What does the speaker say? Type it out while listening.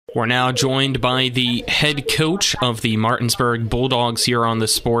We're now joined by the head coach of the Martinsburg Bulldogs here on the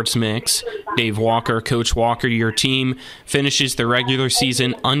Sports Mix, Dave Walker. Coach Walker, your team finishes the regular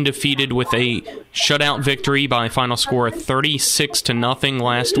season undefeated with a shutout victory by a final score of 36-0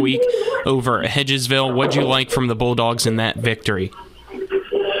 last week over Hedgesville. What'd you like from the Bulldogs in that victory?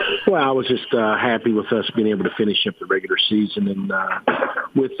 Well, I was just happy with us being able to finish up the regular season, and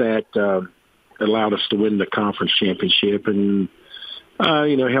with that, allowed us to win the conference championship and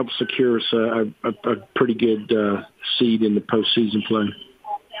helped secure us a pretty good seed in the postseason play.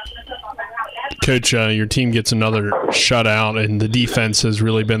 Coach, your team gets another shutout, and the defense has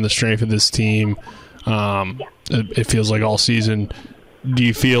really been the strength of this team. It feels like all season. Do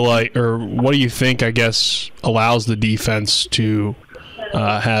you feel like, or what do you think, I guess, allows the defense to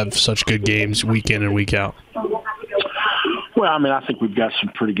have such good games week in and week out? Well, I think we've got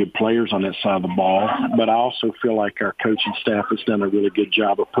some pretty good players on that side of the ball, but I also feel like our coaching staff has done a really good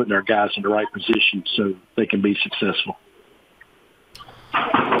job of putting our guys in the right position so they can be successful.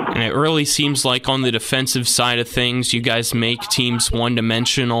 And it really seems like on the defensive side of things, you guys make teams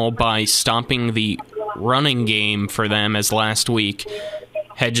one-dimensional by stopping the running game for them, as last week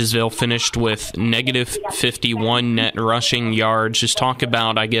Hedgesville finished with negative 51 net rushing yards. Just talk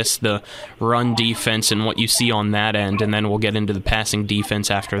about, I guess, the run defense and what you see on that end, and then we'll get into the passing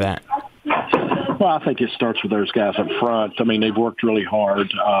defense after that. Well, I think it starts with those guys up front. They've worked really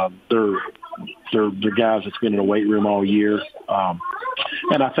hard. They're guys that's been in the weight room all year.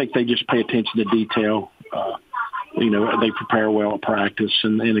 And I think they just pay attention to detail. They prepare well at practice.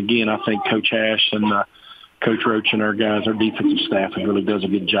 And again, I think Coach Ash and Coach Roach and our guys, our defensive staff, really does a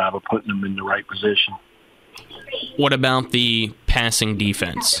good job of putting them in the right position. What about the passing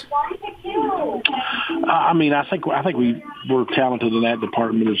defense? I think we're talented in that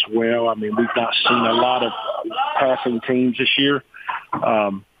department as well. We've not seen a lot of passing teams this year,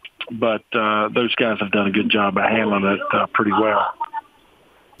 but those guys have done a good job of handling it pretty well.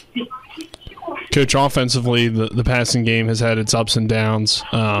 Coach, offensively, the passing game has had its ups and downs.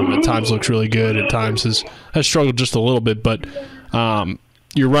 At times looks really good. At times has struggled just a little bit. But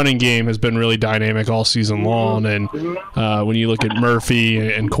your running game has been really dynamic all season long. And when you look at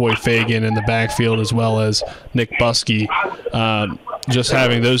Murphy and Coy Fagan in the backfield, as well as Nick Buskey, just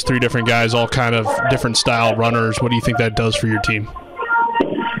having those three different guys, all kind of different style runners, what do you think that does for your team?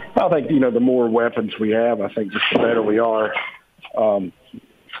 I think, the more weapons we have, I think just the better we are.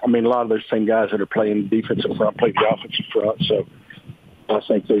 A lot of those same guys that are playing defensive front play the offensive front. So I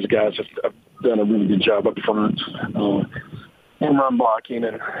think those guys have done a really good job up front in run blocking,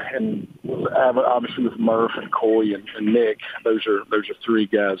 and obviously with Murph and Coy and Nick, those are three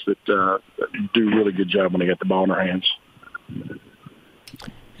guys that do a really good job when they get the ball in their hands.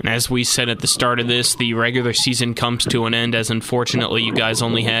 And as we said at the start of this, the regular season comes to an end, as unfortunately you guys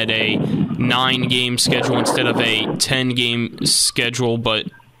only had a 9-game schedule instead of a 10-game schedule, but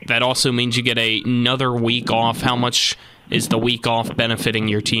that also means you get another week off. How much is the week off benefiting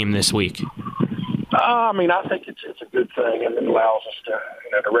your team this week? I think it's a good thing, and it allows us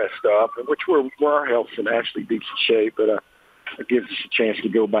to rest up, which our health's in actually decent shape, but it gives us a chance to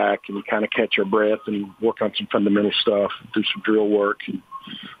go back and kind of catch our breath and work on some fundamental stuff, do some drill work, and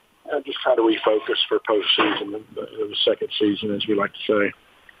just kind of refocus for postseason, the second season, as we like to say.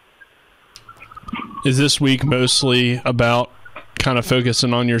 Is this week mostly about kind of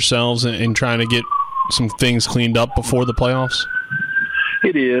focusing on yourselves and trying to get some things cleaned up before the playoffs?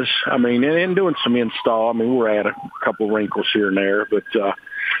 It is. And doing some install. We're at a couple wrinkles here and there, but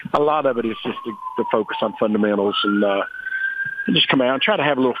a lot of it is just to focus on fundamentals and just come out and try to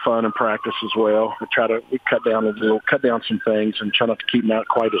have a little fun in practice as well. We cut down some things and try not to keep them out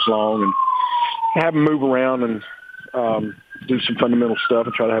quite as long and have them move around and do some fundamental stuff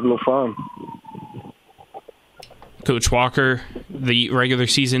and try to have a little fun. Coach Walker, the regular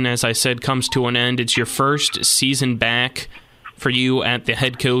season, as I said, comes to an end. It's your first season back for you at the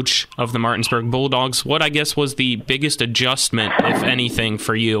head coach of the Martinsburg Bulldogs. What, I guess, was the biggest adjustment, if anything,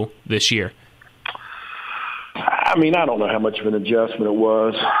 for you this year? I don't know how much of an adjustment it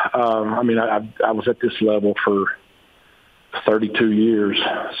was. I was at this level for 32 years,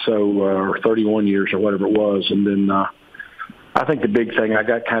 or 31 years or whatever it was. And then I think the big thing, I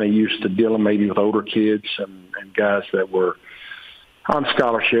got kind of used to dealing maybe with older kids and guys that were on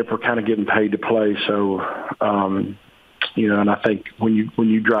scholarship or kind of getting paid to play. So, and I think when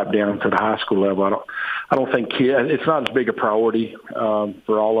you drop down to the high school level, I don't think it's not as big a priority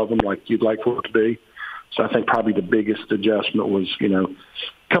for all of them like you'd like for it to be. So I think probably the biggest adjustment was,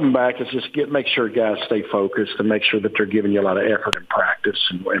 coming back is just make sure guys stay focused and make sure that they're giving you a lot of effort in practice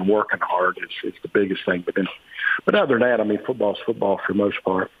and working hard. It's the biggest thing. But other than that, football's football for the most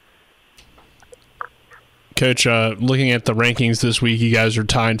part. Coach, looking at the rankings this week, you guys are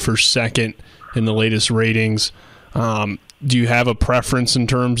tied for second in the latest ratings. Do you have a preference in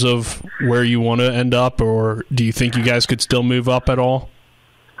terms of where you want to end up, or do you think you guys could still move up at all?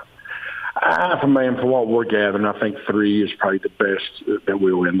 For what we're gathering, I think 3 is probably the best that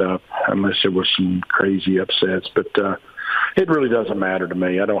we'll end up, unless there was some crazy upsets. But it really doesn't matter to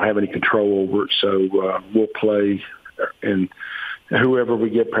me. I don't have any control over it, so we'll play and whoever we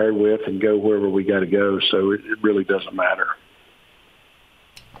get paired with and go wherever we got to go. So it really doesn't matter.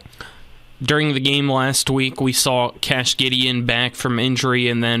 During the game last week, we saw Cash Gideon back from injury,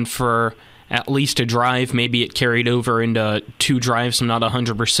 and then for at least a drive, maybe it carried over into 2 drives. I'm not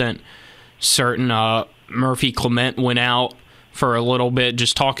 100% certain. Murphy Clement went out for a little bit.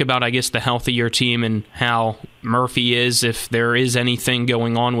 Just talk about, I guess, the health of your team and how Murphy is, if there is anything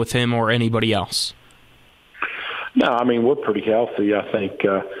going on with him or anybody else. No, I mean, we're pretty healthy. I think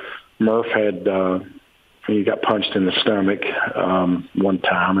Murph had he got punched in the stomach one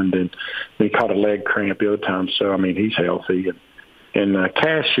time, and then he caught a leg cramp the other time. So, I mean, he's healthy. And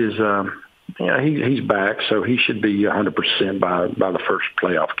Cash is he's back, so he should be 100% by the first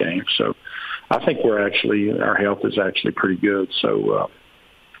playoff game. So I think our health is actually pretty good. So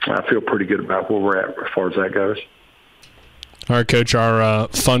I feel pretty good about where we're at as far as that goes. All right, Coach, our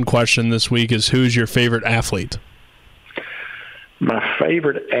fun question this week is, who's your favorite athlete? My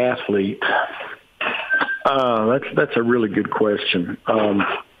favorite athlete, that's a really good question.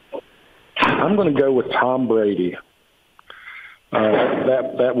 I'm going to go with Tom Brady.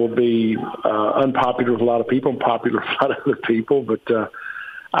 That will be unpopular with a lot of people and popular with a lot of other people. But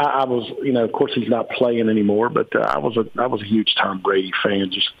I was, of course, he's not playing anymore. But I was a huge Tom Brady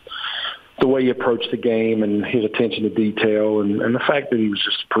fan. Just the way he approached the game and his attention to detail, and the fact that he was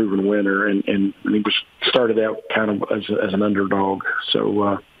just a proven winner, and he was started out kind of as an underdog.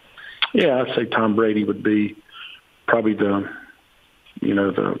 So I'd say Tom Brady would be probably the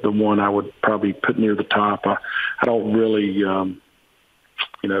one I would probably put near the top. I don't really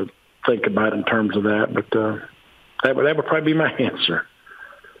think about it in terms of that, but that would probably be my answer.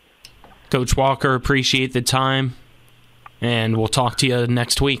 Coach Walker, appreciate the time, and we'll talk to you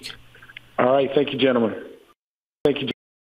next week. All right. Thank you, gentlemen.